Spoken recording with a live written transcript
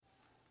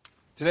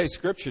Today's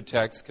scripture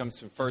text comes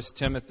from 1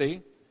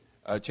 Timothy,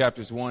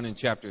 chapters 1 and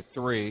chapter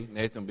 3.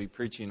 Nathan will be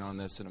preaching on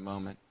this in a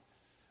moment.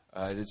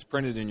 It is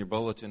printed in your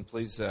bulletin.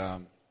 Please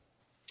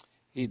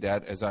heed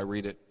that as I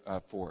read it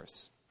for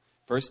us.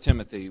 1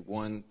 Timothy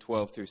 1,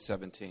 12 through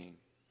 17.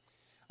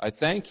 I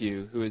thank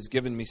you who has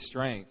given me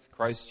strength,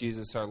 Christ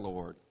Jesus our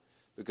Lord,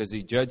 because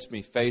he judged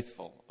me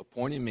faithful,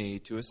 appointing me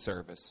to his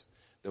service,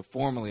 though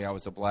formerly I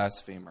was a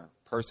blasphemer,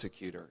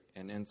 persecutor,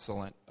 and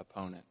insolent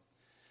opponent.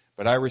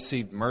 But I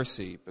received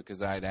mercy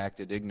because I had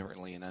acted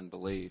ignorantly in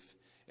unbelief,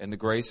 and the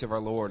grace of our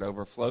Lord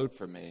overflowed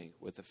for me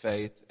with the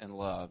faith and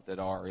love that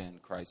are in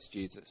Christ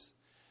Jesus.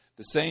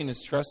 The saying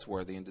is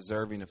trustworthy and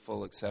deserving of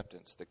full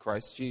acceptance, that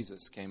Christ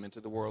Jesus came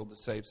into the world to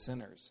save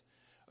sinners,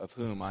 of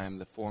whom I am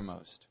the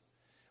foremost.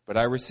 But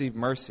I received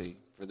mercy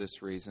for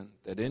this reason,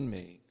 that in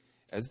me,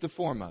 as the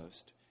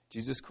foremost,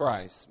 Jesus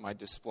Christ might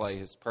display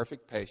his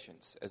perfect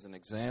patience as an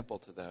example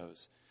to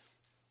those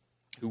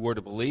who were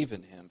to believe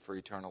in him for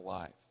eternal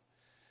life.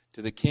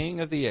 To the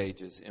King of the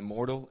ages,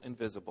 immortal,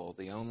 invisible,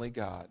 the only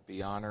God,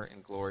 be honor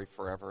and glory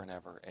forever and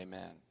ever.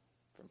 Amen.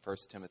 From 1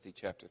 Timothy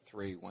chapter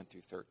 3, 1 through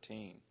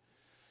 13.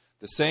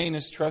 The saying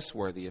is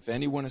trustworthy. If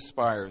anyone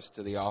aspires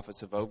to the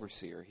office of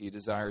overseer, he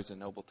desires a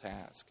noble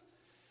task.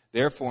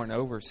 Therefore, an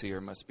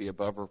overseer must be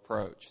above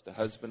reproach, the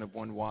husband of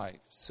one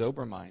wife,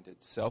 sober-minded,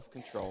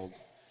 self-controlled,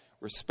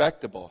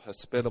 respectable,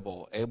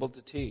 hospitable, able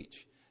to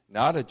teach,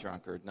 not a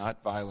drunkard,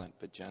 not violent,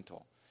 but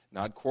gentle,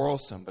 not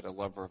quarrelsome, but a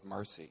lover of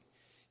mercy.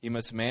 He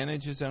must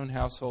manage his own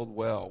household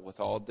well, with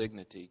all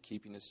dignity,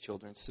 keeping his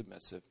children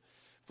submissive.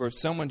 For if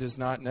someone does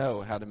not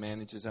know how to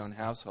manage his own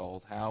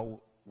household,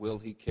 how will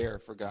he care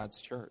for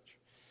God's church?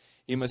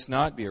 He must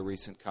not be a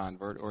recent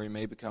convert, or he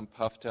may become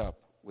puffed up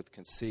with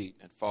conceit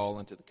and fall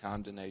into the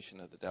condemnation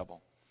of the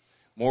devil.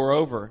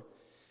 Moreover,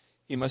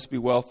 he must be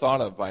well thought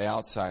of by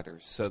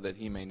outsiders, so that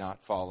he may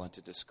not fall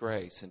into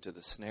disgrace, into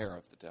the snare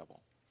of the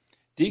devil.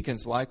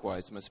 Deacons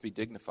likewise must be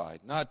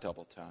dignified, not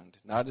double-tongued,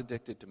 not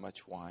addicted to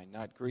much wine,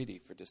 not greedy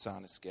for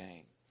dishonest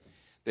gain.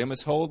 They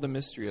must hold the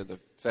mystery of the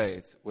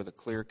faith with a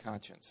clear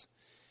conscience,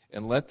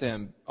 and let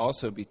them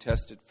also be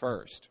tested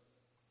first.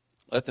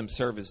 Let them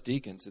serve as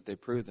deacons that they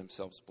prove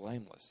themselves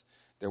blameless.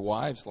 Their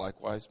wives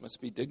likewise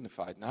must be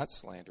dignified, not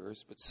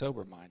slanderers, but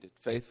sober-minded,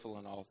 faithful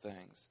in all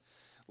things.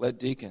 Let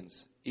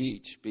deacons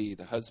each be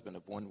the husband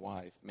of one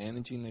wife,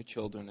 managing their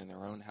children and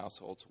their own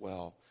households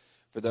well.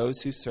 For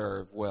those who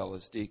serve well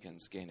as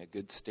deacons gain a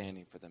good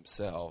standing for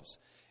themselves,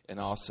 and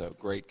also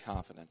great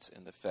confidence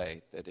in the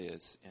faith that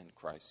is in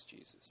Christ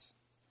Jesus.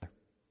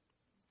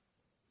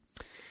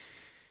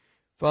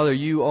 Father,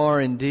 you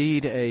are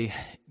indeed a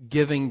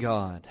giving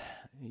God.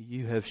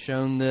 You have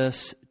shown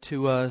this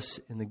to us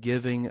in the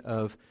giving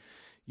of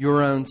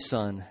your own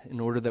Son, in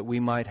order that we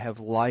might have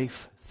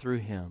life through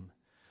him.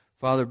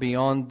 Father,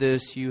 beyond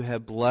this, you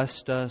have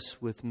blessed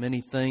us with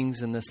many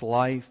things in this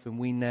life, and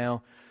we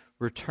now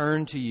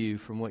return to you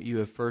from what you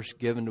have first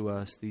given to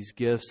us, these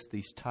gifts,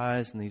 these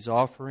tithes, and these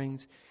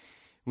offerings.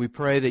 We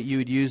pray that you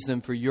would use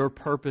them for your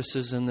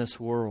purposes in this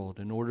world,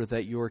 in order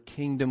that your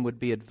kingdom would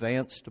be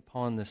advanced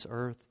upon this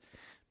earth,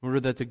 in order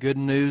that the good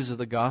news of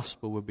the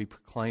gospel would be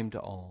proclaimed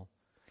to all.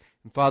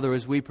 And Father,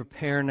 as we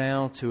prepare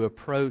now to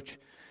approach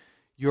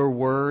your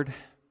word,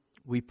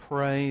 we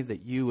pray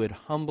that you would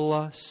humble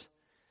us,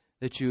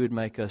 that you would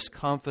make us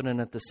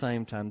confident at the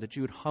same time, that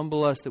you would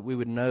humble us, that we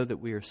would know that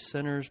we are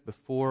sinners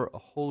before a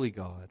holy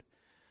God,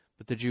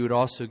 but that you would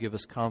also give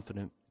us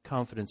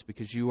confidence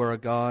because you are a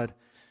God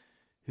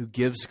who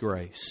gives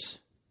grace,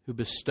 who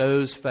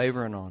bestows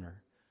favor and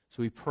honor.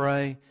 So we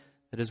pray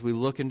that as we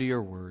look into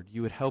your word,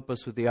 you would help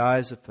us with the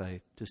eyes of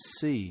faith to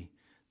see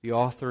the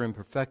author and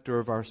perfecter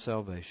of our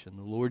salvation,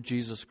 the Lord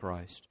Jesus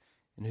Christ,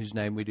 in whose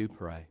name we do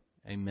pray.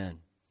 Amen.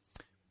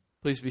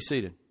 Please be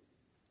seated.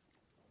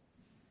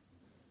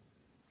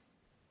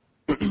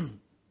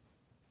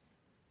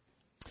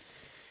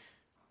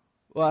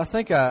 Well, I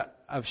think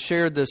I've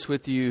shared this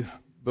with you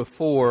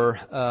before,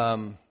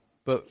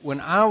 but when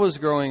I was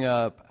growing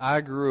up,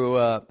 I grew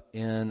up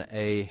in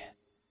a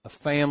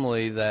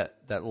family that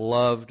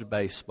loved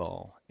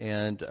baseball,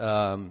 and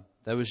that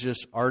was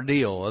just our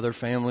deal. Other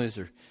families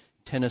are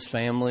tennis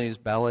families,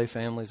 ballet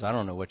families, I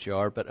don't know what you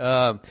are,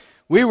 but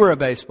we were a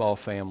baseball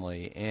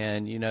family,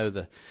 and you know,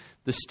 the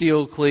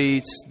steel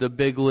cleats, the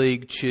big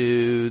league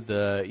chew,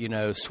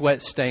 the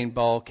sweat-stained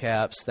ball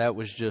caps, that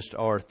was just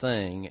our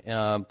thing.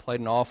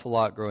 Played an awful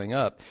lot growing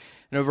up.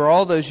 And over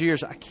all those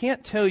years, I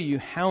can't tell you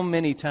how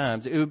many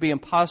times, it would be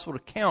impossible to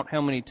count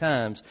how many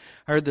times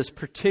I heard this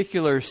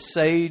particular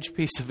sage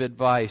piece of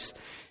advice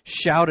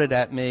shouted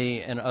at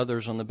me and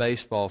others on the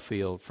baseball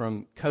field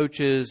from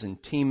coaches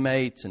and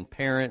teammates and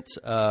parents.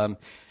 The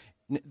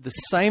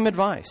same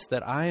advice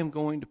that I am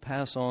going to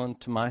pass on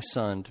to my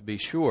son, to be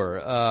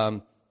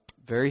sure.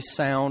 Very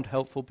sound,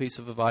 helpful piece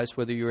of advice,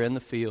 whether you're in the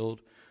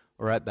field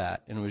or at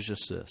bat. And it was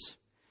just this: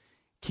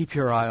 keep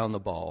your eye on the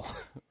ball,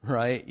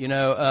 right?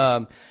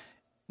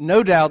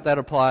 No doubt that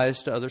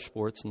applies to other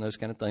sports and those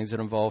kind of things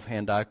that involve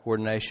hand-eye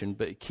coordination.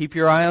 But keep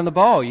your eye on the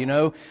ball.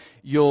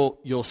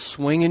 You'll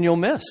swing and you'll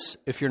miss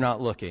if you're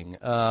not looking,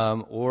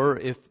 or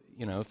if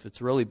if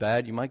it's really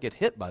bad, you might get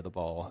hit by the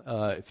ball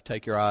if you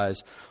take your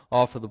eyes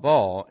off of the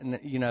ball. And,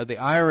 the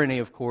irony,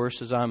 of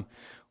course, is I'm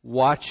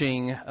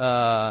watching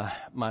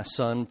my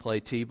son play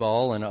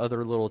t-ball and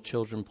other little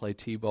children play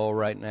t-ball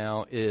right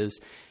now is,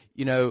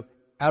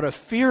 out of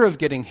fear of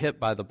getting hit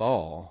by the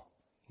ball,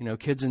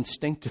 kids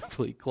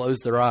instinctively close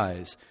their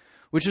eyes,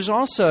 which is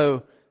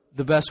also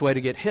the best way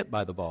to get hit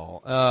by the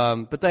ball.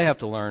 But they have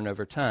to learn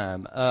over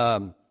time.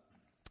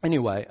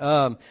 Anyway,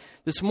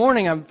 this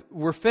morning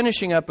we're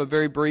finishing up a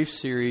very brief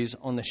series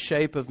on the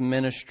shape of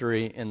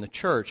ministry in the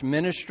church.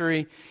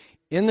 Ministry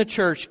in the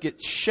church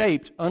gets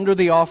shaped under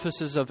the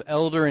offices of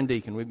elder and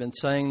deacon. We've been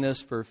saying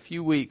this for a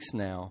few weeks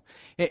now.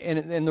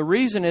 And the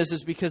reason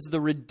is because the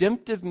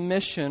redemptive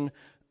mission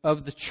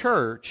of the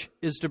church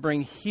is to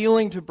bring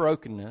healing to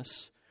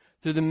brokenness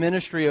through the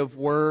ministry of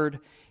word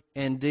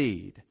and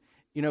deed.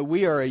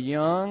 We are a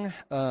young,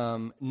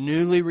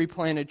 newly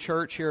replanted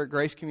church here at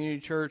Grace Community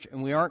Church,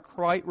 and we aren't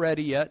quite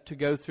ready yet to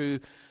go through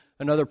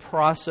another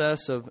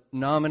process of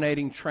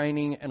nominating,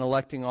 training, and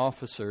electing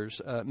officers,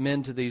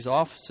 men to these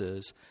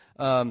offices.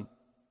 But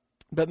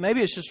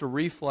maybe it's just a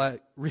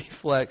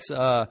reflex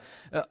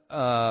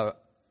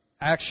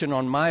action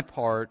on my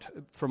part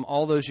from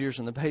all those years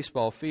in the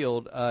baseball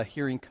field,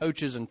 hearing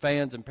coaches and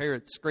fans and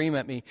parents scream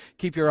at me,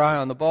 keep your eye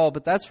on the ball.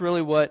 But that's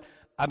really what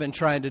I've been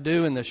trying to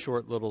do in this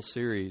short little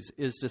series,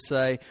 is to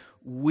say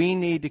we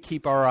need to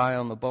keep our eye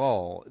on the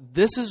ball.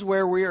 This is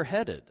where we are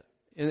headed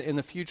in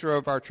the future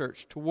of our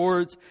church,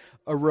 towards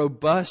a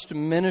robust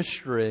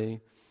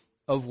ministry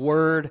of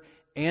word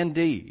and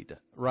deed,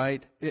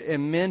 right?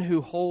 And men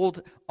who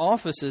hold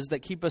offices that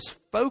keep us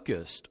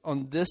focused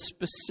on this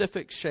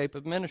specific shape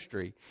of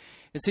ministry.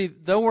 And see,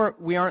 though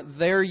we aren't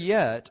there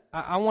yet,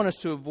 I want us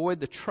to avoid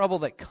the trouble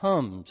that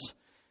comes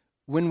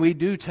when we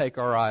do take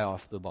our eye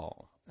off the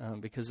ball.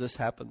 Because this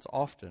happens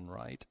often,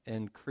 right?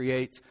 And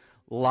creates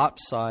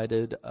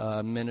lopsided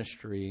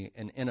ministry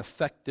and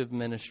ineffective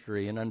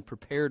ministry and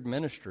unprepared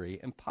ministry.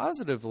 And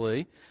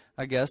positively,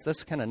 I guess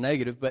that's kind of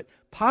negative, but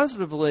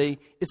positively,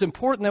 it's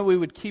important that we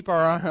would keep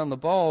our eye on the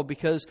ball,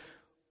 because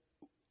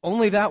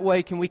only that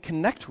way can we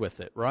connect with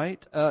it,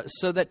 right?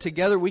 So that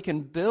together we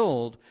can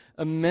build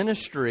a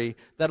ministry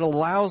that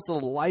allows the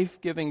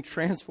life-giving,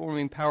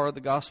 transforming power of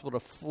the gospel to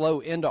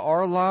flow into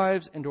our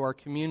lives, into our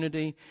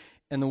community,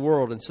 and the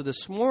world. And so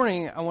this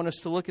morning, I want us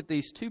to look at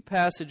these two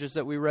passages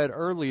that we read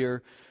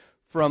earlier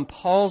from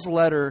Paul's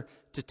letter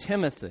to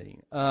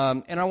Timothy.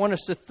 And I want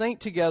us to think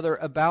together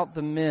about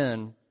the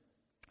men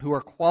who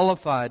are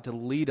qualified to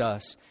lead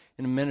us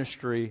in a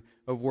ministry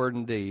of word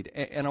and deed.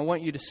 And I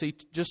want you to see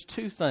just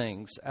two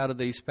things out of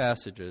these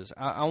passages.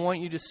 I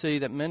want you to see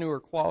that men who are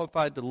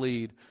qualified to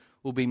lead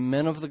will be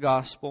men of the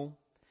gospel,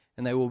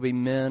 and they will be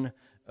men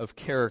of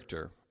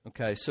character.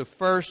 Okay, so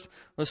first,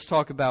 let's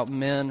talk about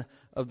men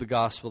of the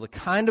gospel. The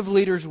kind of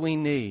leaders we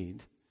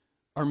need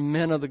are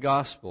men of the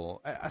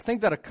gospel. I think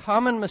that a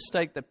common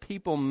mistake that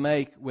people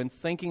make when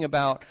thinking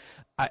about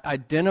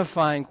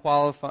identifying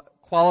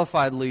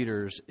qualified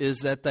leaders is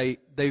that they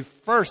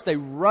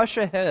rush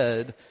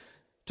ahead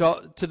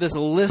to this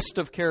list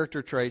of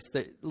character traits,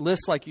 that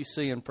lists like you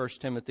see in 1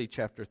 Timothy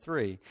chapter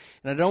 3.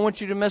 And I don't want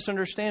you to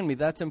misunderstand me.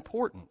 That's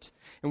important.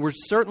 And we're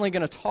certainly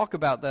going to talk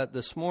about that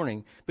this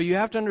morning. But you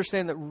have to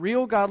understand that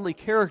real godly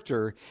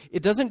character,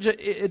 it doesn't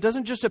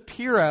just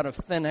appear out of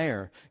thin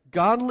air.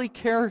 Godly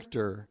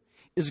character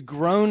is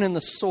grown in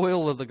the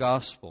soil of the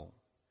gospel.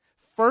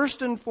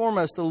 First and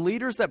foremost, the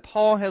leaders that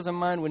Paul has in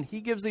mind when he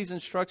gives these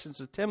instructions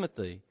to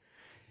Timothy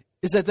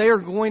is that they are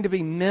going to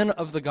be men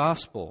of the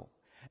gospel.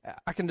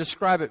 I can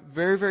describe it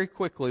very, very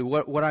quickly,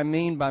 what I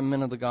mean by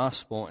men of the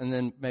gospel, and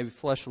then maybe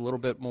flesh a little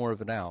bit more of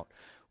it out.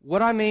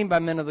 What I mean by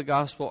men of the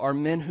gospel are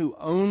men who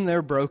own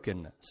their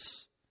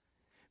brokenness,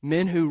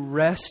 men who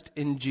rest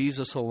in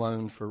Jesus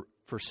alone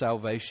for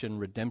salvation,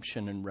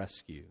 redemption, and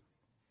rescue,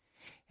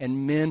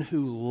 and men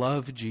who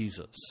love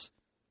Jesus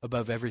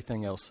above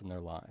everything else in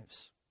their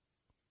lives.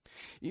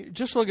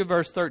 Just look at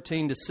verse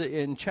 13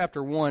 in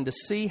chapter 1 to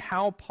see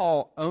how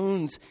Paul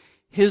owns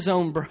his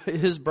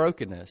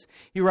brokenness.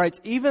 He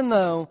writes, "Even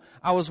though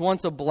I was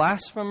once a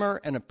blasphemer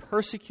and a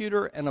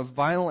persecutor and a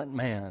violent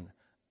man,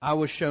 I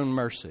was shown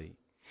mercy."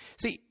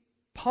 See,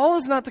 Paul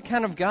is not the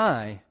kind of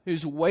guy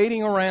who's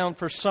waiting around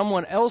for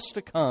someone else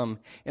to come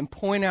and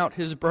point out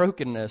his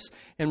brokenness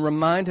and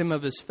remind him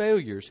of his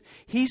failures.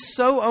 He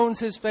so owns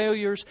his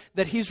failures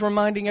that he's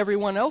reminding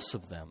everyone else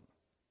of them.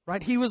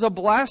 Right? He was a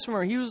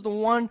blasphemer. He was the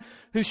one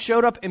who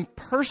showed up and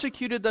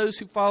persecuted those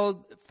who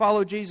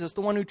followed Jesus,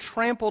 the one who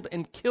trampled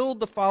and killed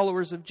the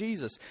followers of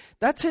Jesus.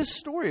 That's his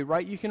story,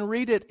 right? You can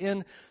read it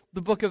in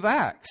the book of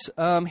Acts.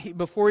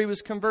 Before he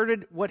was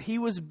converted, what he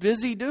was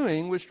busy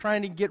doing was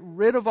trying to get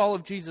rid of all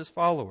of Jesus'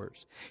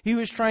 followers. He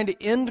was trying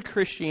to end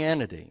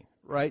Christianity,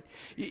 right?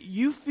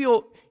 You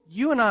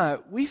and I,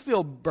 we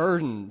feel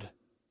burdened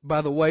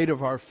by the weight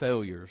of our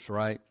failures,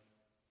 right?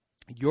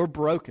 Your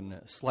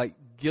brokenness, like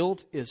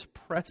guilt, is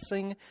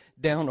pressing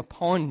down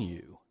upon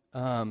you.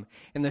 And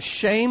the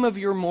shame of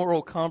your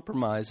moral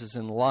compromises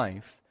in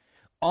life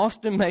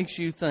often makes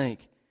you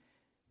think,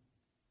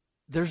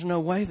 there's no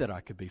way that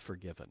I could be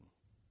forgiven.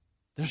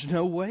 There's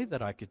no way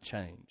that I could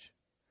change.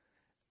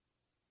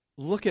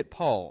 Look at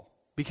Paul,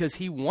 because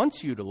he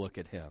wants you to look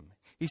at him.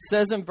 He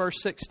says in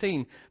verse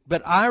 16,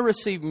 "But I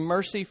received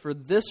mercy for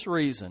this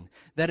reason,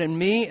 that in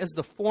me as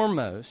the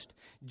foremost,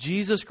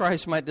 Jesus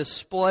Christ might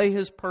display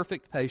his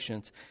perfect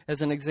patience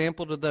as an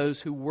example to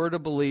those who were to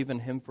believe in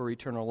him for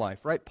eternal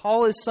life." Right?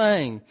 Paul is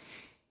saying,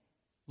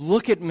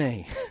 look at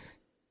me.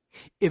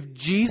 If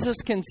Jesus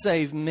can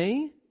save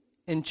me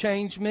and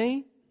change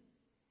me,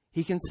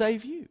 he can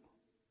save you.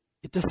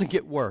 It doesn't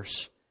get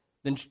worse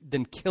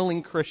than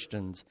killing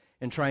Christians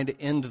and trying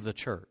to end the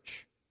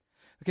church.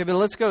 Okay, but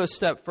let's go a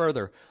step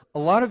further. A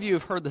lot of you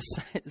have heard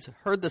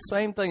the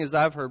same thing as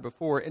I've heard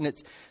before, and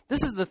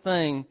this is the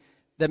thing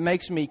that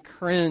makes me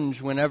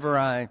cringe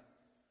whenever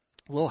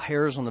little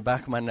hairs on the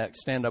back of my neck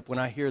stand up when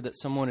I hear that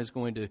someone is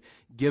going to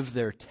give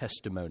their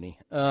testimony.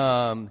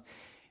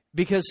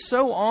 Because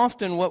so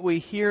often what we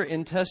hear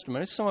in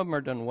testimonies, some of them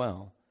are done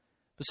well,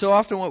 but so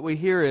often what we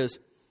hear is,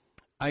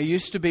 I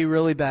used to be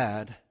really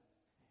bad,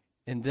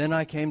 and then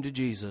I came to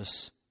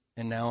Jesus,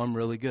 and now I'm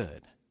really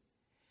good.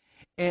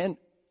 And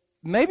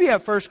maybe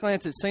at first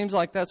glance it seems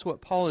like that's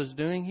what Paul is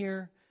doing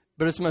here,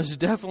 but it's most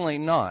definitely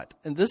not.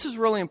 And this is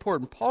really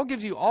important. Paul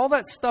gives you all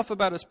that stuff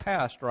about his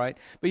past, right?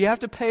 But you have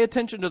to pay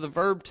attention to the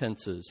verb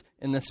tenses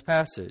in this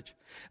passage.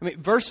 I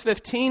mean, verse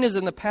 15 is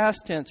in the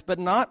past tense, but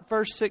not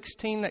verse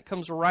 16 that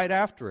comes right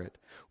after it,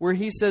 where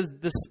he says,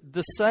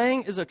 the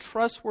saying is a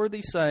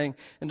trustworthy saying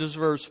and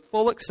deserves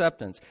full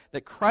acceptance,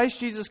 that Christ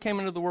Jesus came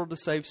into the world to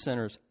save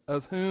sinners,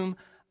 of whom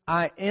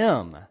I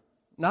am,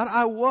 not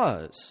I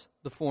was,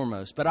 the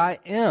foremost, but I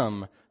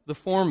am the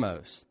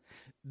foremost.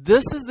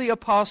 This is the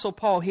Apostle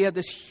Paul. He had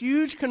this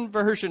huge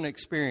conversion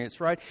experience,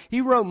 right?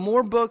 He wrote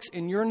more books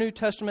in your New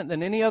Testament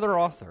than any other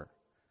author,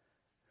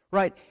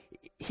 right?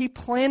 He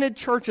planted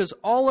churches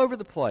all over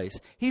the place.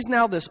 He's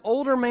now this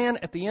older man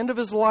at the end of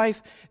his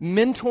life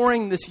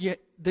mentoring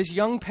this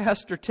young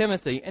pastor,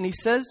 Timothy. And he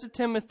says to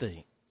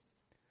Timothy,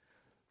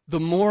 the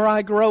more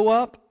I grow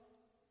up,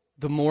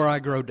 the more I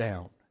grow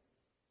down.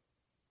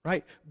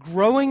 Right?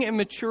 Growing in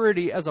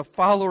maturity as a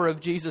follower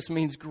of Jesus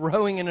means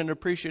growing in an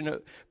appreciation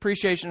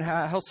of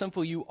how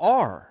sinful you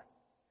are.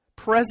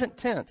 Present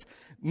tense.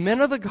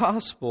 Men of the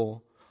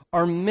gospel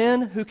are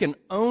men who can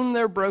own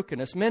their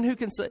brokenness, men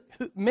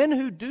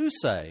who do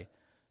say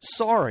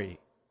sorry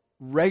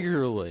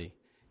regularly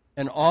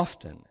and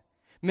often.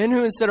 Men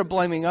who, instead of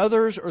blaming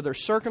others or their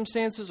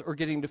circumstances or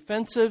getting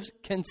defensive,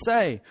 can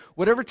say,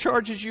 whatever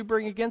charges you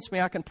bring against me,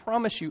 I can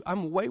promise you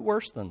I'm way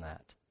worse than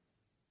that.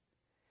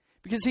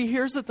 Because see,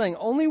 here's the thing.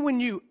 Only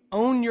when you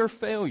own your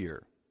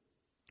failure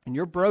and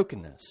your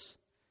brokenness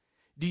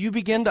do you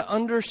begin to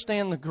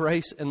understand the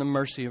grace and the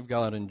mercy of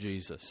God in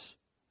Jesus.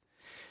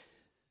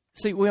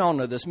 See, we all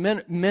know this.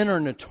 Men are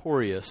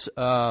notorious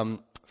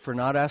for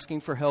not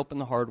asking for help in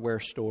the hardware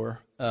store,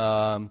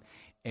 and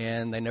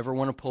they never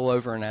want to pull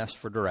over and ask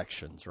for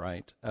directions,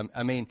 right?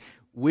 I mean,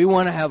 we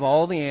want to have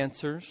all the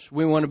answers.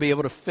 We want to be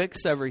able to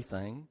fix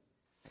everything.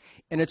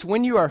 And it's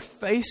when you are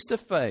face to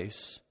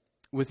face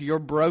with your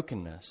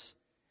brokenness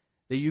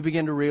that you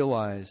begin to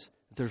realize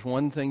that there's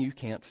one thing you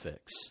can't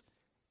fix.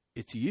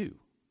 It's you.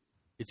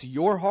 It's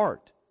your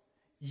heart.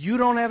 You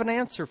don't have an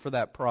answer for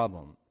that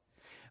problem.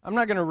 I'm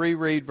not going to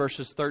reread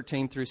verses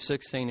 13 through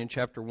 16 in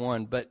chapter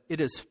 1, but it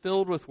is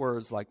filled with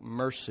words like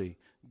mercy,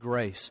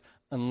 grace,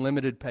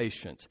 unlimited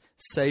patience,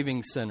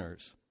 saving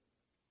sinners.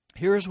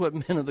 Here's what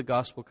men of the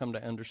gospel come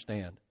to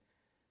understand.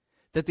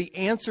 That the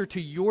answer to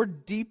your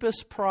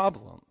deepest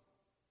problem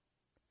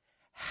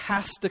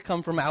has to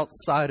come from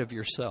outside of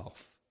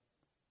yourself.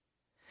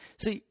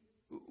 See,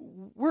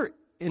 we're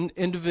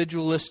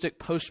individualistic,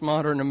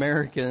 postmodern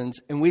Americans,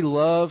 and we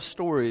love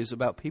stories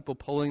about people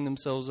pulling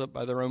themselves up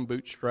by their own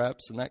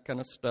bootstraps and that kind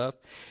of stuff.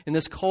 In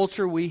this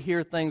culture, we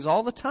hear things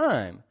all the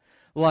time,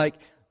 like,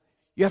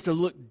 you have to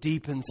look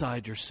deep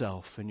inside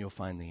yourself and you'll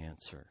find the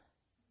answer.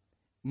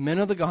 Men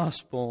of the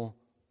gospel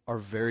are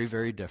very,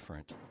 very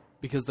different,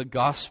 because the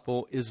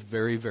gospel is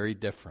very, very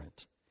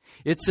different.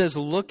 It says,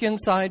 look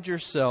inside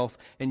yourself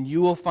and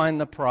you will find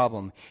the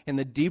problem. And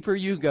the deeper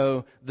you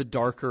go, the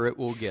darker it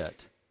will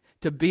get.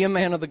 To be a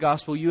man of the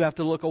gospel, you have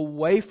to look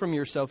away from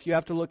yourself. You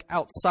have to look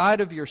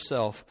outside of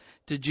yourself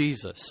to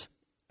Jesus.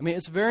 I mean,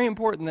 it's very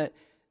important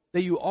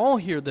that you all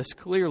hear this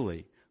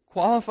clearly.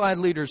 Qualified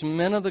leaders,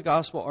 men of the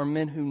gospel, are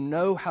men who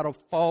know how to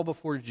fall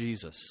before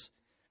Jesus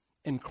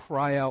and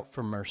cry out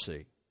for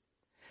mercy.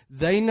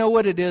 They know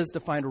what it is to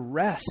find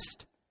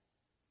rest,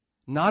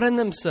 not in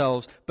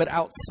themselves, but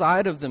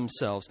outside of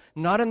themselves,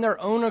 not in their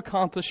own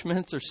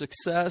accomplishments or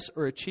success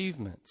or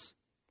achievements,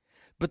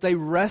 but they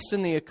rest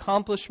in the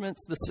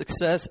accomplishments, the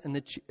success, and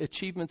the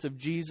achievements of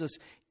Jesus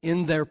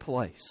in their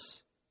place.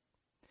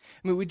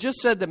 I mean, we just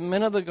said that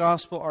men of the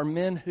gospel are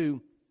men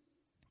who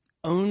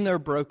own their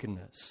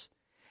brokenness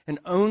and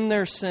own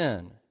their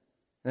sin,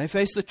 and they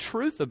face the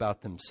truth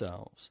about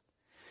themselves.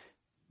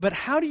 But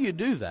how do you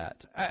do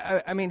that?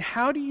 I mean,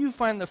 how do you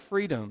find the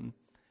freedom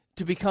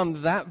to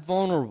become that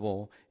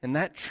vulnerable and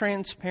that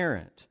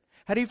transparent?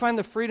 How do you find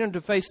the freedom to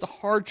face the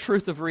hard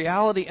truth of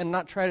reality and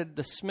not try to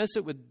dismiss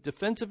it with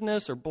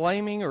defensiveness or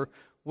blaming or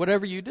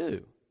whatever you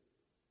do?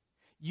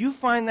 You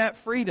find that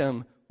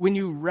freedom when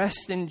you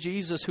rest in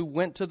Jesus, who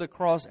went to the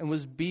cross and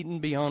was beaten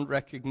beyond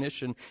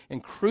recognition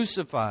and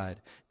crucified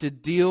to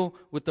deal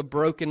with the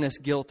brokenness,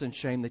 guilt, and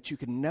shame that you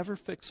could never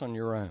fix on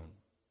your own.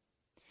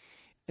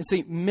 And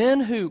see,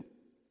 men who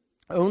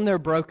own their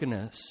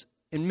brokenness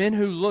and men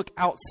who look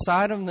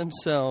outside of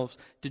themselves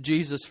to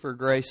Jesus for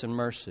grace and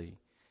mercy,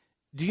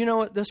 do you know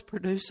what this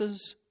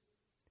produces?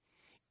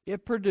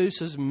 It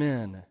produces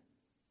men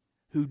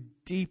who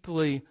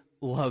deeply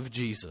love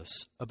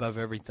Jesus above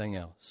everything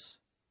else.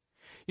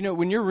 You know,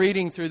 when you're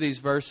reading through these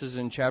verses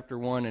in chapter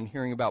 1 and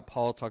hearing about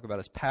Paul talk about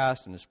his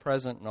past and his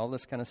present and all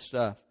this kind of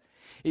stuff,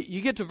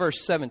 you get to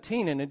verse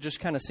 17 and it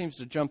just kind of seems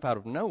to jump out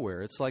of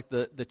nowhere. It's like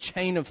the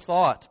chain of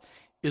thought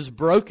is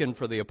broken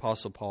for the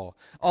Apostle Paul.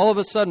 All of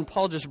a sudden,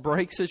 Paul just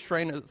breaks his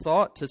train of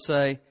thought to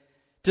say,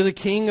 to the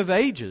King of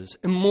ages,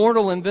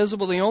 immortal,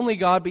 invisible, the only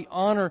God, be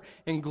honor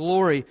and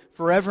glory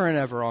forever and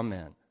ever.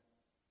 Amen.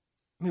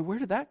 I mean, where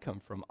did that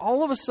come from?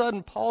 All of a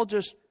sudden, Paul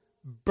just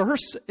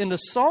bursts into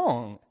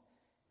song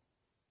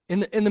in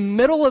the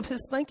middle of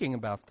his thinking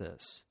about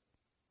this.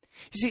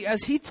 You see,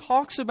 as he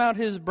talks about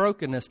his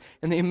brokenness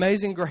and the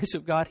amazing grace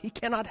of God, he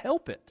cannot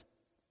help it.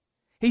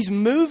 He's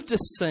moved to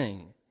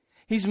sing.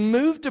 He's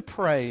moved to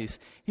praise.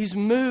 He's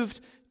moved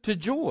to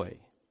joy.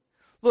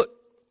 Look,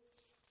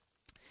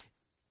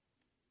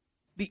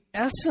 the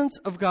essence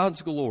of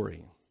God's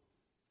glory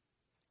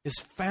is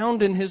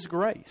found in His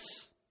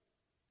grace.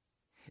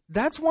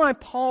 That's why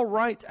Paul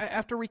writes,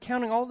 after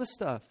recounting all this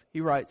stuff, he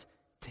writes,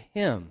 to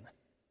Him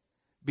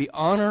be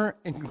honor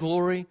and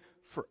glory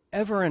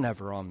forever and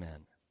ever.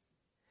 Amen.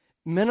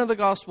 Men of the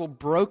gospel,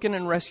 broken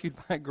and rescued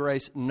by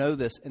grace, know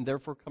this and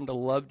therefore come to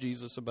love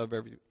Jesus above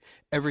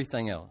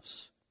everything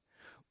else.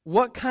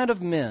 What kind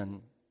of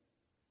men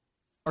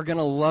are going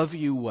to love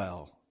you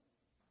well?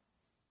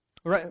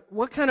 Right?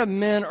 What kind of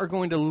men are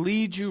going to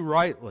lead you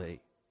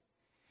rightly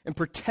and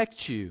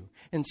protect you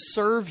and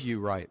serve you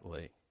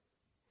rightly?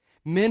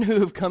 Men who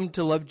have come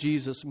to love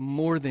Jesus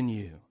more than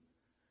you,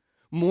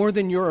 more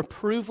than your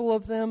approval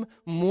of them,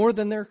 more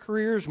than their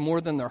careers, more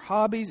than their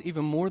hobbies,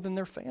 even more than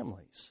their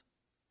families.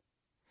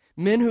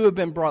 Men who have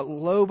been brought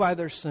low by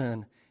their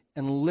sin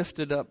and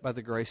lifted up by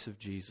the grace of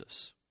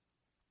Jesus.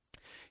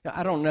 Now,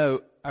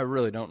 I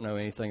really don't know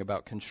anything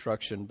about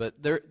construction, but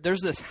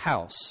there's this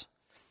house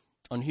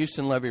on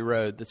Houston Levee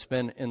Road that's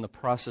been in the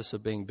process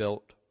of being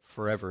built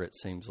forever, it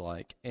seems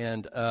like.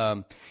 And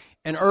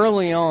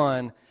early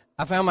on,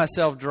 I found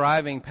myself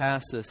driving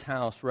past this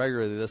house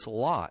regularly, this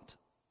lot,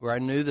 where I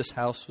knew this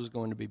house was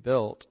going to be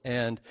built.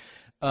 And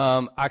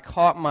I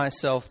caught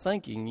myself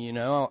thinking,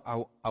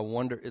 I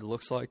wonder, it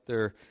looks like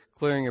they're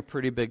clearing a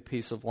pretty big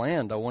piece of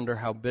land. I wonder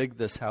how big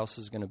this house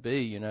is going to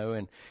be,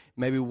 and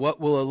maybe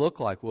what will it look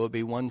like? Will it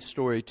be 1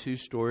 story, 2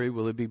 story?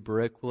 Will it be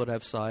brick? Will it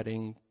have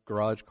siding,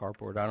 garage,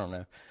 carport? I don't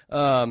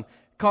know.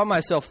 Caught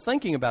myself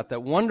thinking about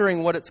that,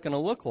 wondering what it's going to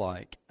look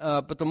like.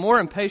 But the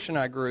more impatient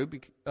I grew,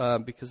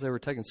 because they were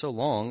taking so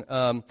long,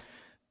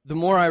 the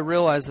more I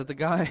realized that the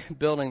guy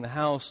building the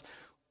house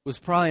was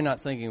probably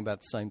not thinking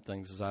about the same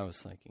things as I was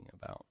thinking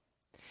about.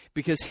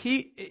 Because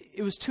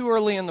it was too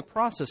early in the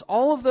process.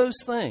 All of those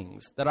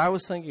things that I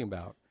was thinking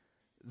about,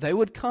 they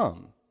would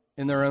come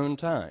in their own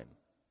time.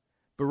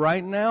 But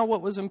right now,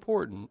 what was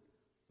important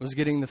was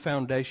getting the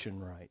foundation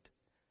right.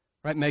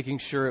 Right, making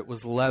sure it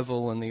was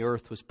level and the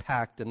earth was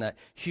packed and that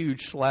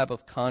huge slab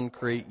of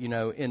concrete,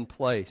 in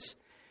place.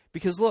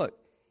 Because look,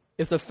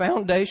 if the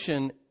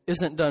foundation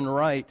isn't done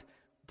right,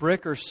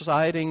 brick or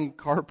siding,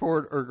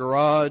 carport or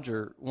garage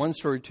or 1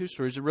 story, 2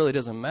 stories, it really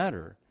doesn't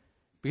matter.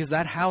 Because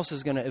that house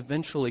is going to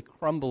eventually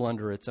crumble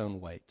under its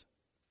own weight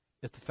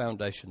if the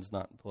foundation's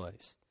not in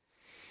place.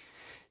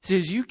 See,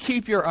 as you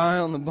keep your eye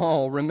on the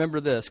ball, remember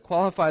this.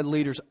 Qualified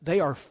leaders,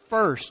 they are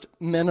first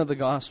men of the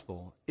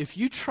gospel. If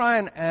you try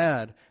and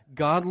add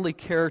godly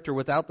character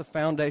without the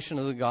foundation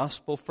of the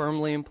gospel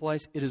firmly in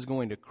place, it is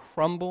going to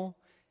crumble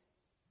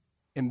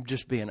and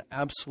just be an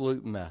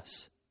absolute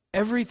mess.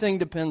 Everything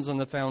depends on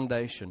the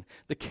foundation.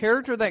 The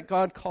character that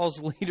God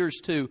calls leaders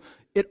to,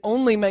 it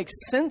only makes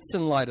sense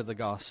in light of the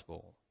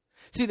gospel.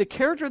 See, the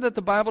character that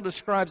the Bible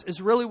describes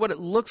is really what it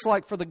looks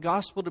like for the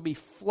gospel to be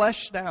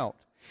fleshed out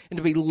and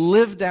to be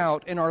lived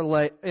out in our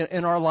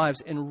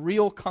lives in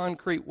real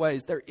concrete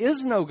ways. There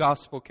is no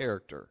gospel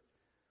character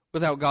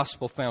without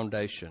gospel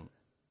foundation.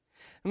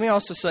 Let me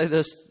also say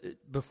this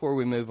before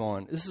we move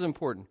on. This is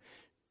important.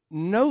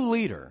 No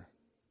leader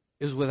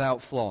is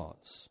without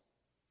flaws.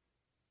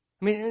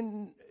 I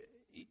mean,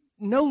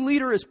 no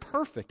leader is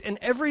perfect, and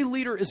every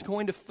leader is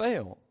going to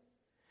fail.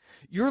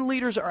 Your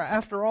leaders are,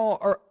 after all,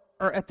 are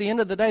at the end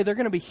of the day, they're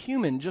going to be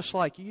human just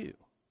like you.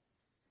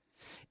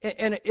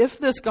 And if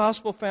this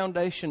gospel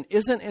foundation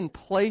isn't in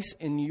place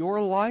in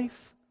your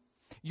life,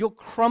 you'll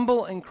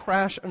crumble and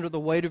crash under the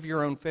weight of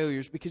your own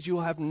failures because you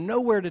will have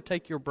nowhere to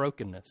take your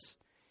brokenness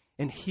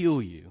and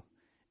heal you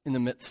in the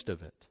midst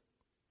of it.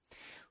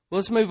 Well,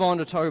 let's move on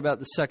to talk about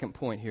the second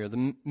point here,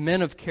 the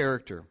men of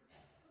character.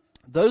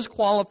 those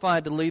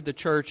qualified to lead the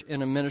church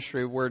in a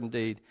ministry of word and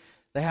deed,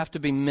 they have to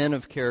be men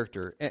of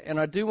character. And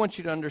I do want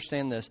you to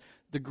understand this.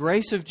 The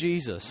grace of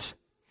Jesus,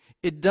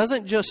 it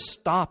doesn't just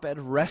stop at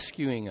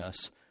rescuing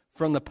us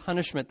from the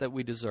punishment that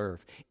we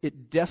deserve.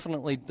 It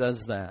definitely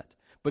does that.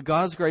 But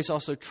God's grace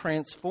also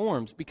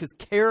transforms, because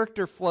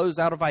character flows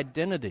out of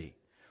identity,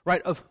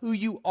 right, of who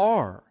you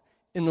are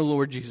in the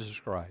Lord Jesus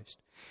Christ.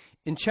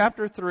 In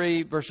chapter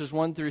 3, verses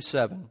 1 through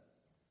 7,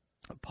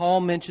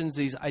 Paul mentions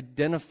these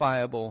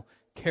identifiable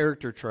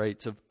character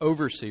traits of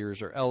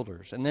overseers or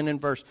elders. And then in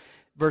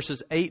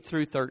verses 8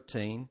 through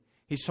 13,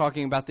 he's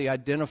talking about the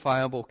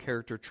identifiable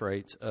character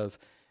traits of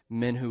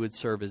men who would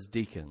serve as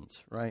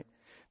deacons, right?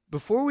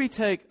 Before we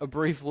take a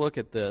brief look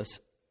at this,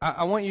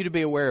 I want you to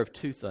be aware of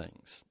two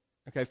things.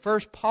 Okay,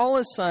 first, Paul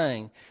is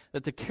saying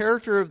that the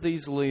character of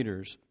these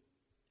leaders,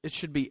 it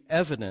should be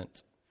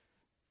evident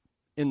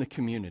in the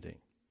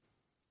community.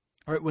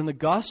 All right, when the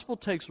gospel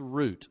takes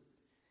root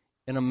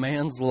in a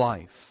man's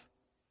life,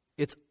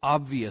 it's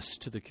obvious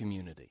to the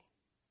community.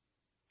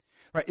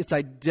 Right? It's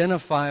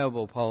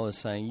identifiable, Paul is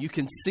saying. You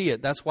can see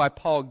it. That's why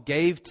Paul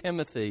gave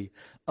Timothy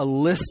a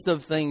list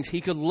of things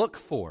he could look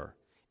for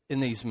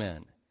in these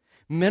men.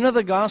 Men of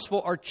the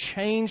gospel are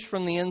changed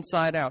from the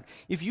inside out.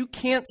 If you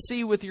can't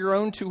see with your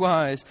own two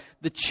eyes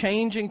the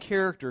change in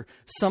character,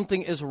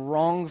 something is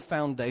wrong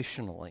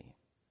foundationally.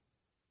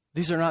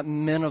 These are not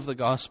men of the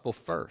gospel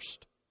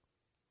first.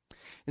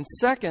 And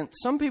second,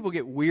 some people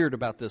get weird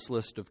about this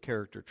list of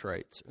character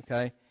traits,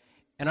 okay?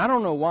 And I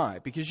don't know why,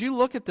 because you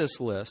look at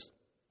this list,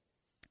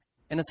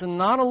 and it's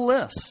not a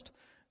list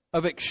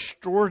of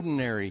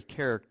extraordinary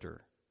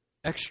character,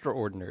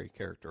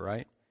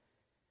 right?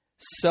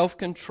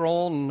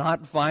 Self-control,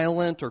 not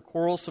violent or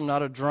quarrelsome,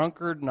 not a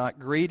drunkard, not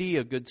greedy,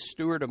 a good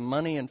steward of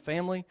money and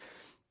family.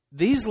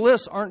 These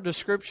lists aren't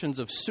descriptions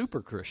of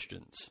super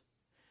Christians.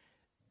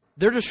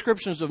 They're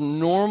descriptions of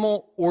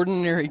normal,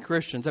 ordinary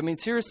Christians. I mean,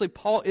 seriously,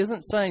 Paul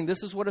isn't saying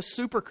this is what a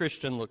super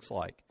Christian looks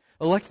like.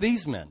 Elect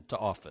these men to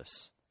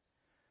office.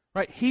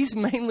 Right? He's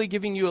mainly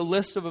giving you a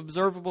list of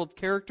observable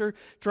character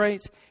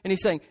traits, and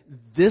he's saying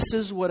this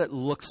is what it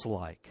looks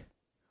like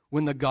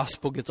when the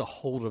gospel gets a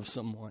hold of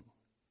someone.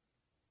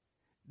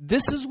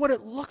 This is what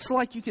it looks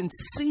like. You can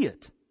see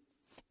it.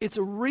 It's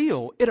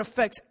real. It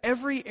affects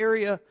every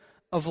area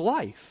of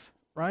life,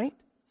 right?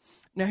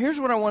 Now, here's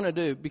what I want to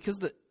do, because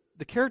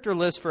the character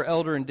list for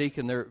elder and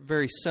deacon, they're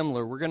very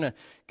similar. We're going to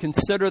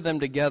consider them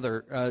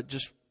together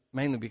just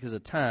mainly because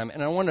of time,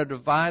 and I want to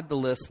divide the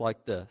list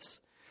like this.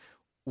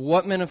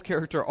 What men of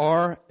character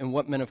are and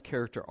what men of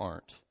character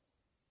aren't.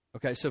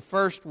 Okay, so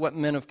first, what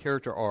men of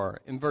character are.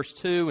 In verse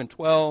 2 and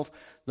 12,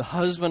 the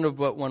husband of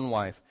but one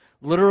wife.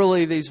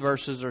 Literally, these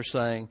verses are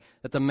saying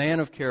that the man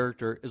of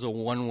character is a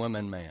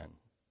one-woman man.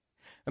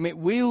 I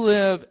mean, we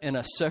live in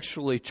a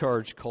sexually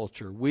charged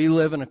culture. We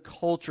live in a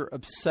culture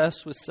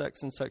obsessed with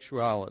sex and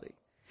sexuality.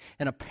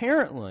 And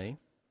apparently,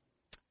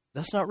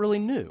 that's not really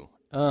new.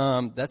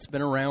 That's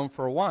been around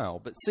for a while.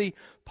 But see,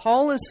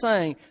 Paul is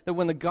saying that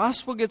when the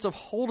gospel gets a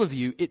hold of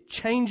you, it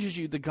changes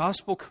you. The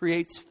gospel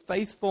creates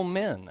faithful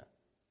men.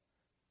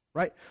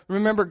 Right?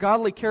 Remember,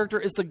 godly character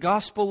is the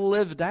gospel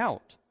lived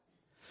out.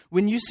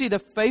 When you see the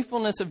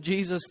faithfulness of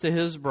Jesus to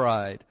his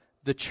bride,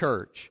 the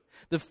church,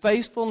 the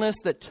faithfulness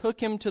that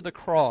took him to the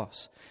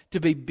cross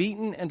to be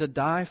beaten and to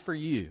die for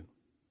you,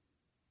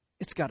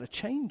 it's got to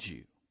change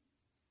you.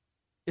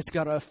 It's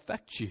got to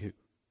affect you.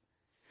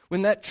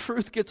 When that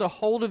truth gets a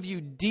hold of you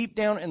deep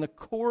down in the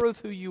core of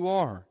who you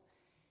are,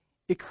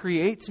 it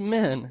creates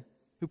men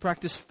who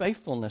practice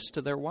faithfulness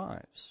to their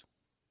wives.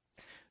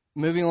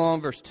 Moving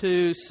along, verse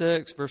 2,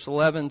 6, verse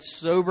 11,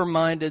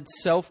 sober-minded,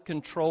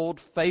 self-controlled,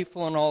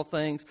 faithful in all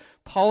things.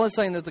 Paul is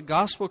saying that the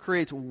gospel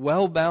creates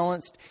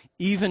well-balanced,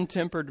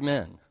 even-tempered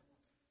men.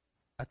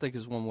 I think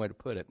is one way to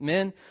put it.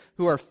 Men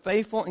who are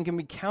faithful and can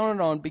be counted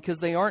on because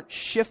they aren't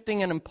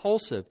shifting and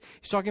impulsive.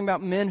 He's talking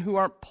about men who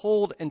aren't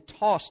pulled and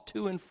tossed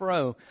to and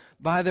fro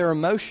by their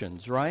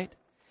emotions, right?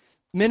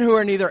 Men who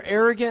are neither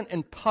arrogant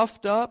and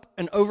puffed up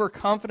and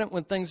overconfident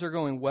when things are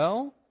going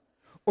well,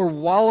 or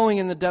wallowing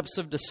in the depths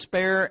of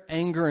despair,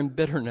 anger, and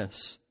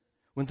bitterness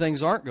when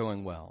things aren't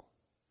going well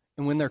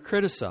and when they're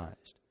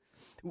criticized.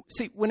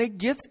 See, when it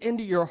gets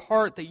into your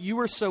heart that you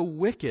are so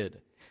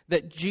wicked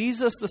that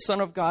Jesus, the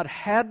Son of God,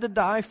 had to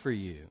die for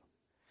you,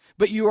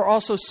 but you are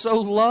also so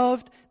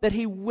loved that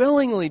he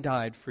willingly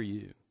died for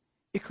you,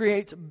 it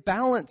creates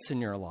balance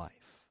in your life.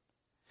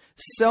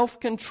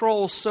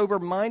 Self-control,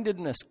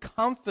 sober-mindedness,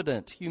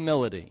 confident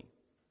humility.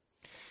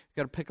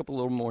 Got to pick up a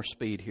little more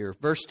speed here.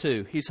 Verse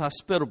 2, he's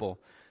hospitable.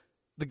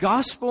 The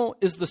gospel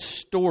is the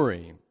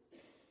story.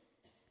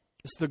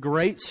 It's the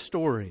great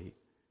story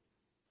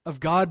of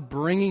God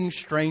bringing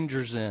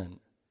strangers in,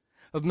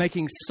 of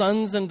making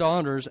sons and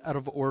daughters out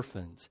of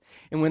orphans.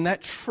 And when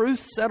that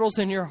truth settles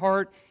in your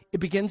heart, it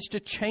begins to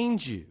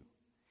change you.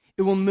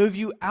 It will move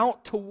you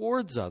out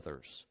towards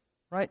others,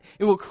 right?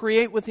 It will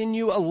create within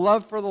you a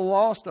love for the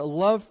lost, a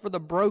love for the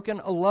broken,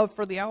 a love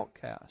for the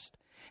outcast.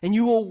 And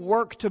you will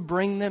work to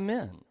bring them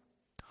in.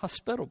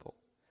 Hospitable.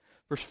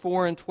 Verse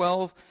 4 and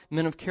 12,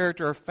 men of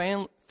character are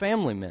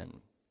family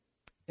men,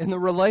 in the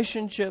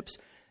relationships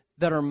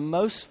that are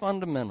most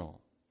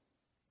fundamental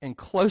and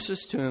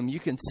closest to him,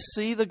 you can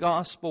see the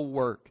gospel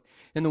work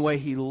in the way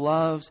he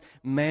loves,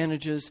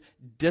 manages,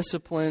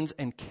 disciplines,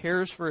 and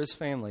cares for his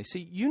family. See,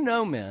 you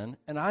know men,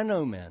 and I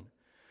know men,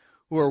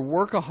 who are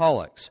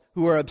workaholics,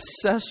 who are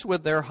obsessed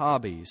with their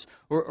hobbies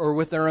or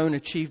with their own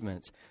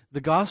achievements. The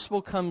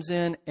gospel comes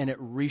in and it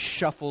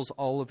reshuffles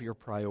all of your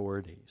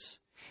priorities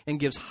and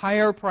gives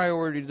higher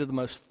priority to the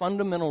most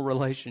fundamental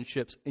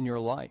relationships in your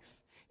life,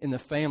 in the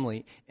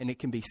family, and it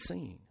can be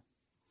seen.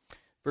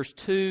 Verse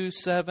 2,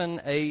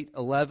 7, 8,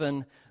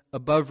 11,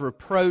 above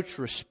reproach,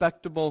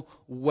 respectable,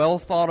 well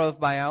thought of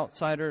by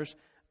outsiders.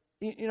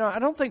 You know, I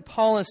don't think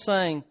Paul is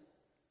saying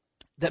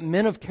that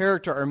men of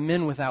character are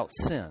men without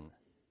sin.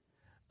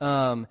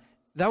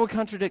 That would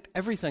contradict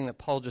everything that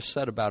Paul just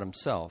said about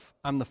himself.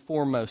 I'm the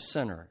foremost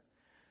sinner.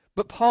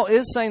 But Paul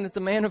is saying that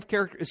the man of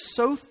character is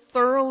so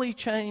thoroughly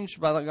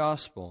changed by the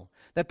gospel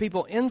that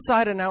people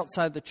inside and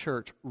outside the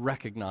church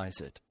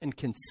recognize it and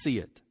can see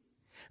it.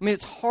 I mean,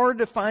 it's hard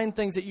to find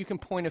things that you can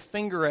point a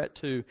finger at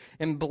to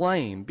and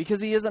blame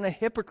because he isn't a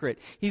hypocrite.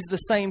 He's the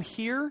same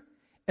here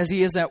as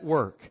he is at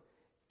work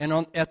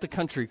and at the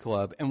country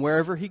club and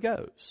wherever he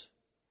goes.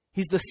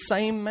 He's the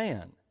same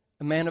man,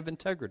 a man of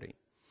integrity.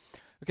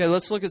 Okay,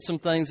 let's look at some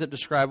things that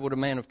describe what a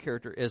man of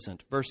character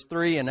isn't. Verse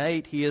 3 and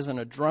 8, he isn't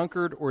a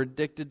drunkard or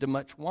addicted to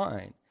much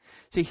wine.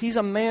 See, he's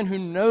a man who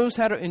knows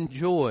how to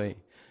enjoy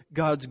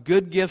God's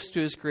good gifts to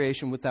his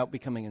creation without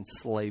becoming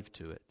enslaved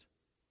to it.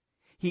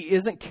 He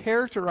isn't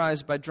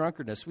characterized by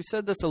drunkenness. We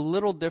said this a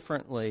little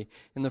differently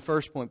in the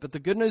first point, but the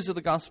good news of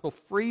the gospel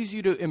frees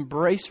you to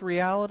embrace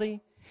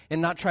reality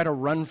and not try to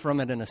run from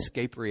it and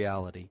escape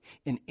reality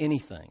in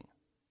anything.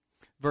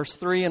 Verse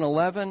 3 and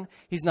 11,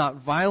 he's not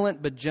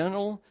violent but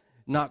gentle,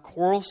 not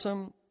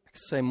quarrelsome. I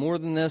could say more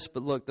than this,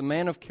 but look, the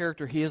man of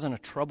character, he isn't a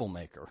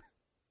troublemaker.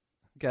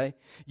 Okay?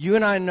 You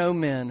and I know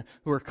men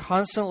who are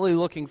constantly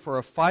looking for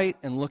a fight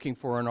and looking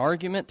for an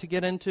argument to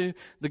get into.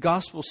 The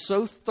gospel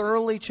so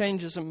thoroughly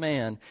changes a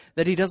man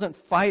that he doesn't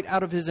fight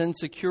out of his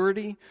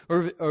insecurity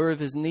or of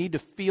his need to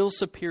feel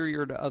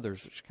superior to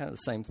others, which is kind of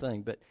the same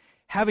thing. But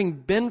having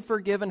been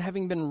forgiven,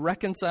 having been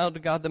reconciled to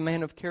God, the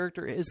man of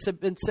character has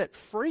been set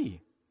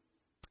free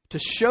to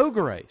show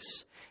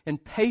grace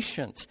and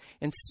patience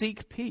and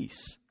seek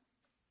peace.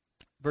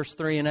 Verse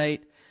 3 and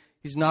 8,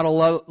 he's not a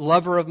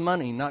lover of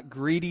money, not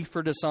greedy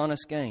for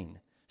dishonest gain.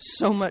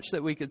 So much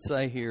that we could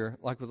say here,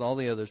 like with all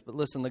the others. But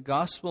listen, the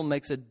gospel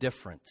makes a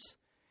difference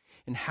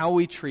in how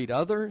we treat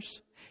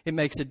others. It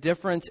makes a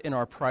difference in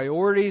our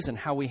priorities and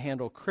how we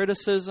handle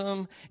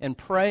criticism and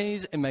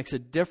praise. It makes a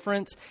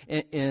difference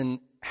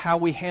in how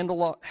we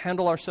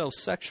handle ourselves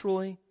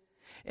sexually.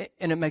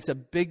 And it makes a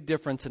big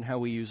difference in how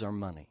we use our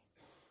money.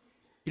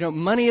 You know,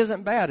 money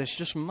isn't bad, it's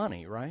just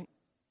money, right?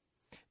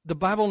 The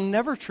Bible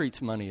never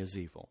treats money as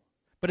evil.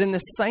 But in the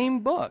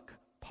same book,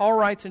 Paul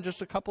writes in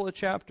just a couple of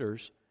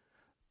chapters,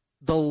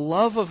 the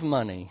love of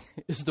money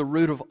is the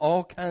root of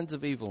all kinds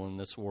of evil in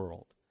this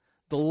world.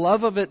 The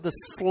love of it, the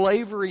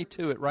slavery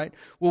to it, right,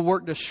 will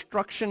work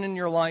destruction in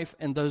your life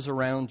and those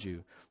around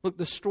you. Look,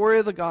 the story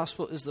of the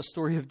gospel is the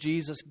story of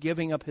Jesus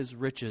giving up his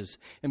riches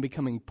and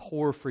becoming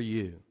poor for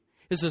you.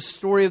 It's a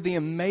story of the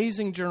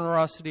amazing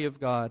generosity of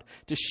God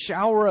to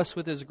shower us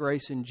with his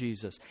grace in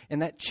Jesus.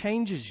 And that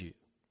changes you.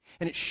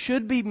 And it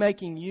should be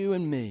making you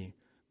and me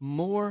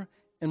more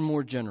and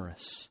more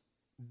generous,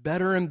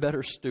 better and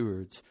better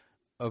stewards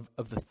of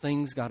the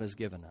things God has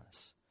given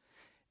us.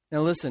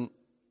 Now listen,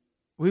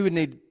 we would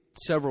need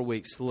several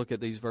weeks to look at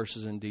these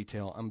verses in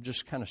detail. I'm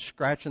just kind of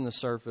scratching the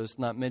surface,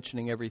 not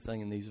mentioning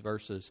everything in these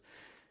verses.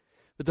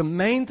 But the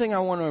main thing I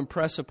want to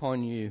impress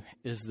upon you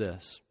is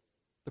this.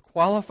 The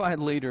qualified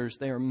leaders,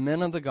 they are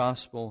men of the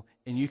gospel,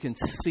 and you can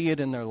see it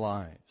in their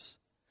lives.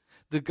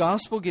 The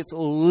gospel gets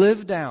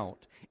lived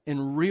out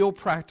in real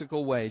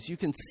practical ways. You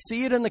can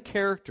see it in the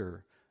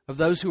character of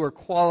those who are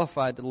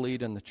qualified to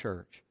lead in the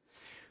church.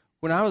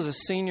 When I was a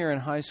senior in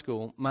high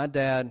school, my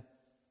dad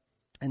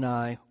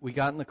and we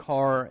got in the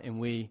car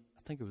and I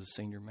think it was a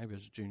senior, maybe it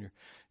was a junior,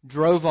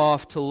 drove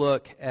off to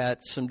look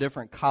at some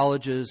different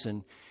colleges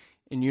and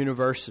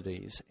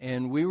universities.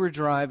 And we were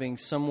driving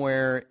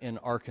somewhere in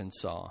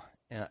Arkansas,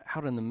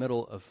 out in the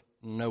middle of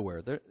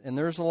nowhere.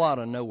 There's a lot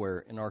of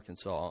nowhere in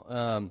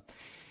Arkansas.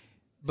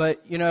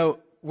 But, you know,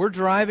 we're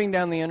driving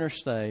down the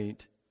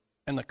interstate,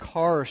 and the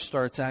car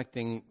starts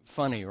acting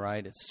funny,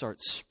 right? It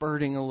starts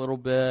spurting a little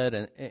bit,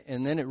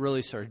 and then it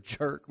really started to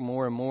jerk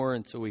more and more.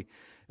 And so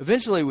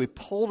eventually we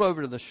pulled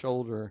over to the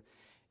shoulder,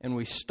 and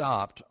we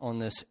stopped on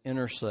this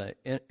interstate,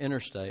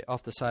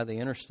 off the side of the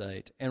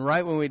interstate. And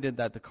right when we did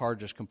that, the car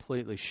just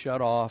completely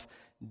shut off,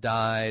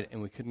 died,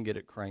 and we couldn't get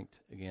it cranked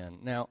again.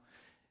 Now,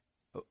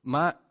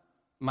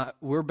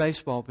 we're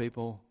baseball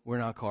people. We're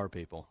not car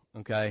people,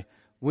 okay?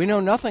 We know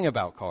nothing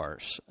about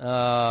cars.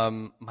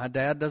 My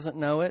dad doesn't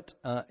know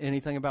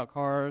anything about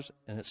cars,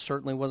 and it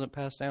certainly wasn't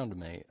passed down to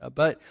me.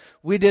 But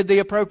we did the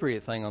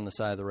appropriate thing on the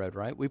side of the road,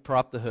 right? We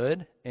propped the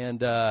hood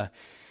and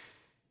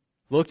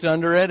looked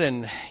under it,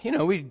 and, you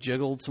know, we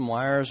jiggled some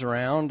wires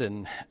around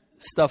and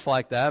stuff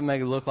like that,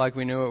 make it look like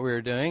we knew what we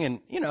were doing. And,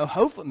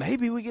 hopefully,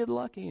 maybe we get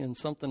lucky and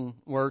something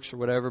works or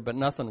whatever, but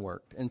nothing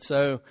worked. And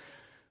so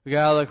we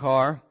got out of the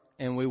car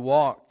and we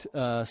walked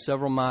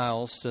several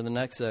miles to the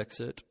next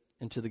exit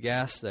and to the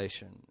gas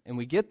station. And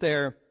we get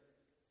there,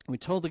 we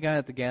told the guy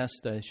at the gas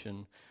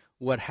station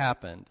what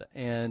happened.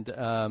 And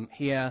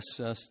he asked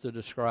us to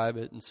describe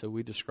it. And so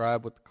we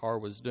described what the car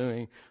was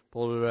doing,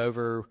 pulled it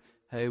over.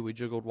 Hey, we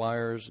jiggled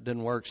wires. It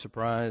didn't work,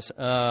 surprise.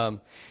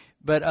 But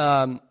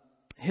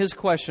his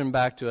question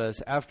back to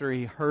us after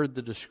he heard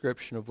the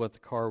description of what the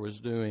car was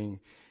doing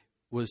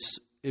was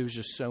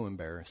just so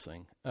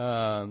embarrassing.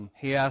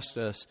 He asked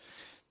us,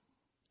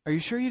 "Are you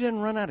sure you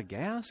didn't run out of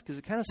gas? Because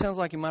it kind of sounds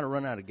like you might have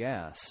run out of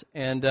gas."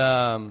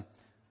 And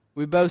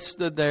we both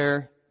stood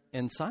there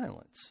in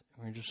silence.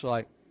 We were just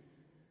like,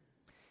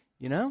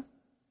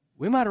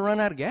 we might have run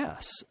out of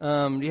gas.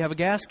 Do you have a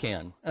gas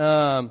can?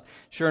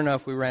 Sure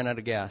enough, we ran out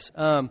of gas.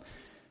 One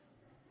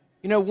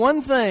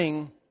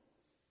thing,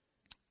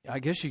 I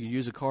guess you could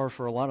use a car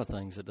for a lot of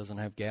things that doesn't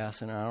have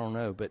gas in it, I don't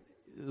know. But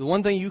the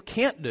one thing you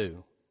can't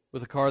do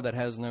with a car that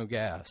has no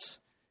gas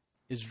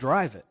is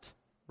drive it,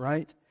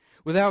 right?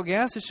 Without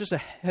gas, it's just a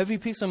heavy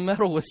piece of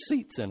metal with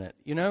seats in it,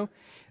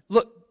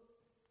 Look,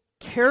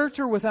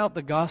 character without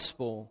the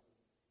gospel,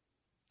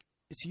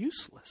 it's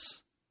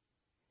useless.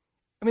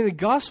 I mean, the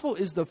gospel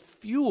is the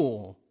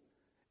fuel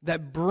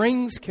that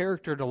brings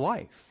character to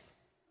life.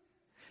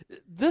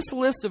 This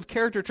list of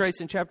character traits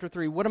in chapter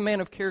 3, what a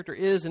man of character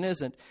is and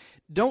isn't,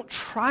 don't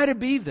try to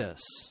be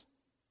this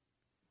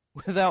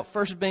without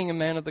first being a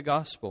man of the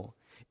gospel.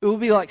 It will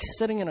be like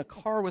sitting in a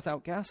car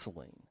without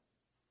gasoline.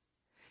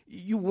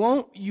 You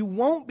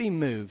won't be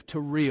moved to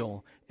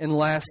real and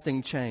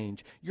lasting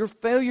change. Your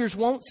failures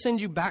won't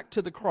send you back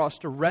to the cross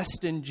to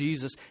rest in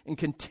Jesus and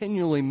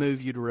continually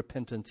move you to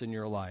repentance in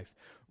your life.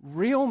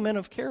 Real men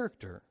of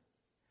character,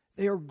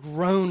 they are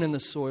grown in the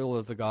soil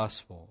of the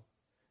gospel.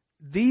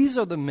 These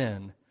are the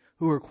men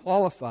who are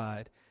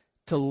qualified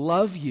to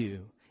love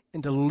you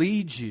and to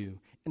lead you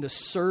and to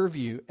serve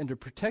you and to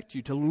protect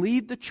you, to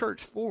lead the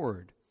church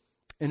forward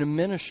in a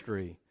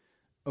ministry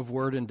of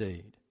word and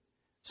deed.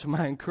 So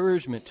my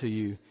encouragement to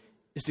you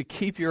is to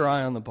keep your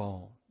eye on the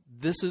ball.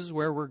 This is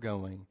where we're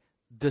going.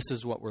 This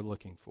is what we're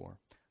looking for.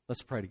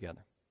 Let's pray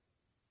together.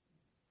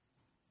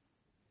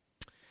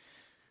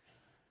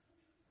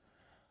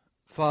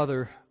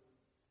 Father,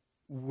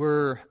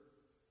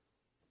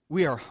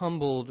 we are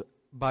humbled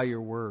by your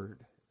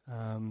word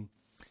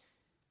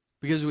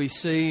because we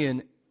see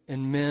in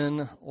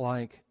men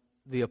like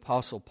the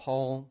Apostle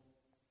Paul,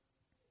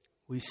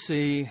 we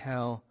see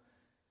how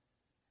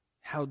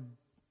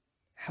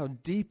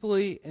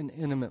deeply and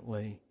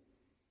intimately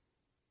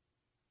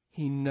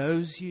he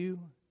knows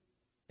you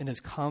and is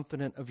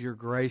confident of your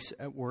grace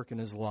at work in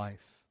his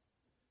life.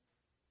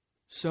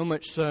 So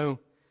much so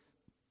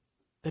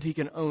that he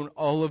can own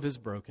all of his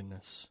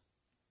brokenness.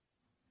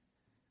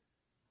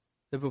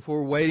 That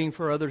before waiting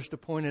for others to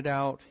point it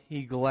out,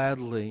 he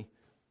gladly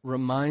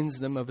reminds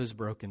them of his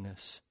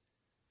brokenness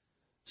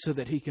so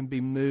that he can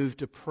be moved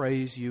to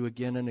praise you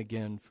again and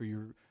again for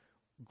your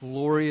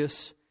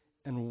glorious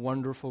and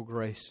wonderful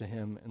grace to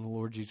him in the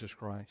Lord Jesus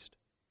Christ.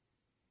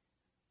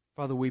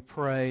 Father, we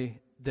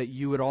pray that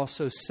you would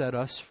also set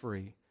us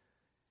free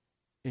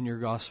in your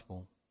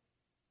gospel,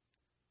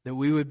 that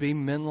we would be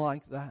men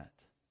like that,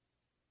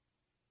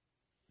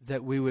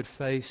 that we would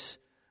face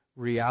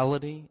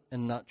reality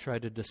and not try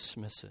to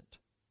dismiss it,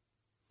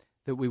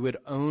 that we would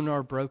own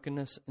our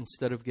brokenness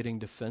instead of getting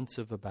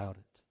defensive about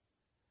it,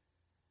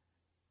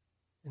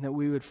 and that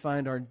we would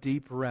find our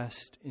deep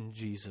rest in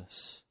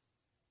Jesus,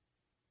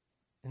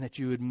 and that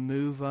you would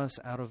move us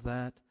out of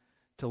that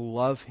to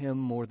love him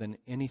more than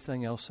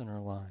anything else in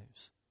our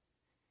lives.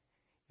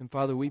 And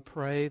Father, we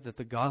pray that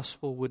the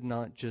gospel would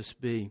not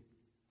just be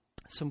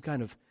some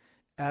kind of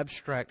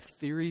abstract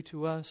theory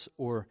to us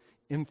or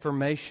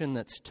information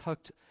that's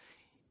tucked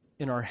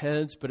in our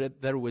heads,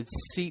 but that it would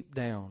seep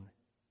down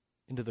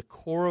into the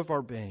core of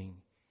our being,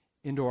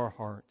 into our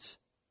hearts,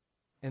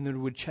 and that it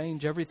would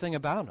change everything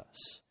about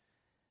us.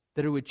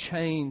 That it would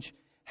change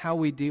how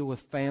we deal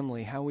with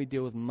family, how we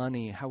deal with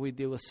money, how we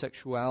deal with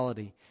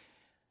sexuality.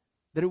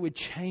 That it would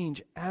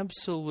change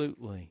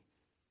absolutely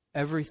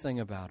everything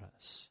about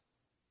us.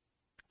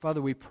 Father,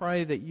 we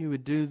pray that you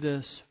would do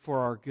this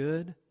for our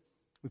good.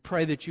 We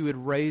pray that you would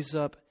raise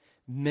up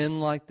men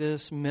like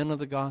this, men of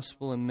the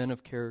gospel and men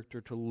of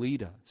character to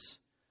lead us.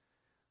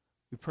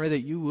 We pray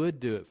that you would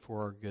do it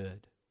for our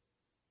good,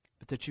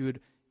 but that you would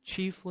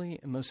chiefly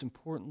and most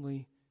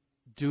importantly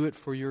do it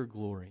for your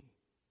glory,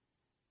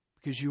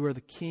 because you are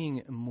the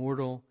King,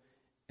 immortal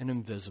and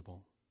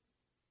invisible,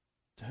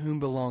 to whom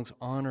belongs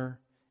honor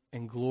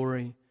and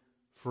glory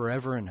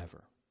forever and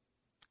ever.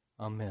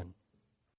 Amen.